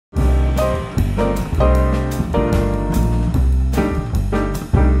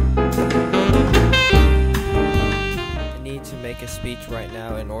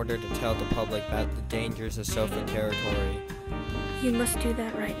order to tell the public about the dangers of Sofa territory. You must do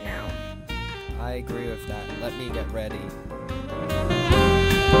that right now. I agree with that. Let me get ready.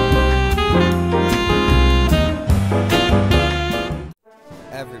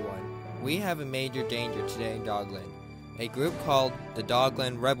 Everyone, we have a major danger today in Dogland. A group called the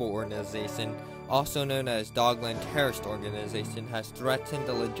Dogland Rebel Organization, also known as Dogland Terrorist Organization, has threatened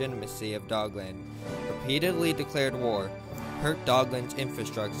the legitimacy of Dogland, repeatedly declared war, hurt Dogland's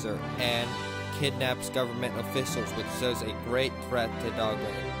infrastructure, and kidnaps government officials, which shows a great threat to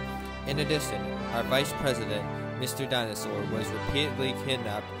Dogland. In addition, our Vice President, Mr. Dinosaur, was repeatedly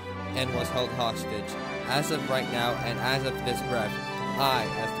kidnapped and was held hostage. As of right now, and as of this breath, I,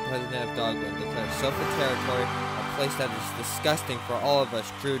 as the President of Dogland, declare Sofa territory a place that is disgusting for all of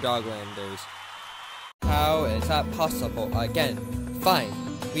us true Doglanders. How is that possible? Again, fine.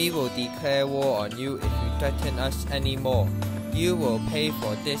 We will declare war on you if you threaten us anymore. You will pay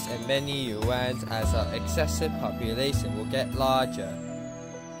for this and many yuans as our excessive population will get larger.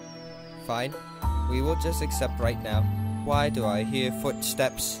 Fine. We will just accept right now. Why do I hear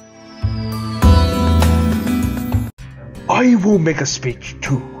footsteps? I will make a speech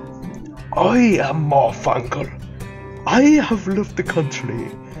too. I am Morphangle. I have left the country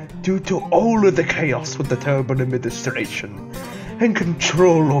due to all of the chaos with the terrible administration and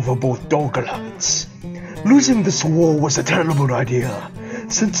control over both Doglands. Losing this war was a terrible idea,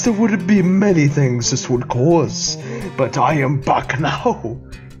 since there would be many things this would cause, but I am back now.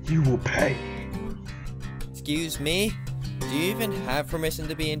 You will pay. Excuse me? Do you even have permission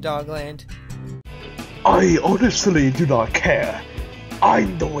to be in Dogland? I honestly do not care.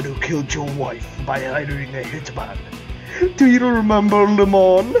 I'm the one who killed your wife by hiring a hitman. Do you remember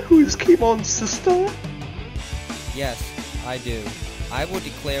Lemon, who is Kimon's sister? Yes, I do. I will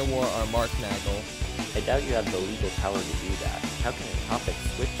declare war on Marknagel. I doubt you have the legal power to do that. How can a topic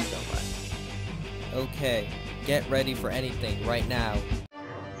switch so much? Okay, get ready for anything right now.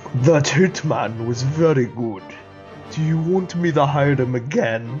 That hitman was very good. Do you want me to hire him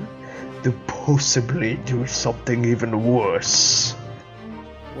again? To possibly do something even worse?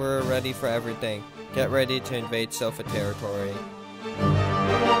 We're ready for everything. Get ready to invade Sofa territory.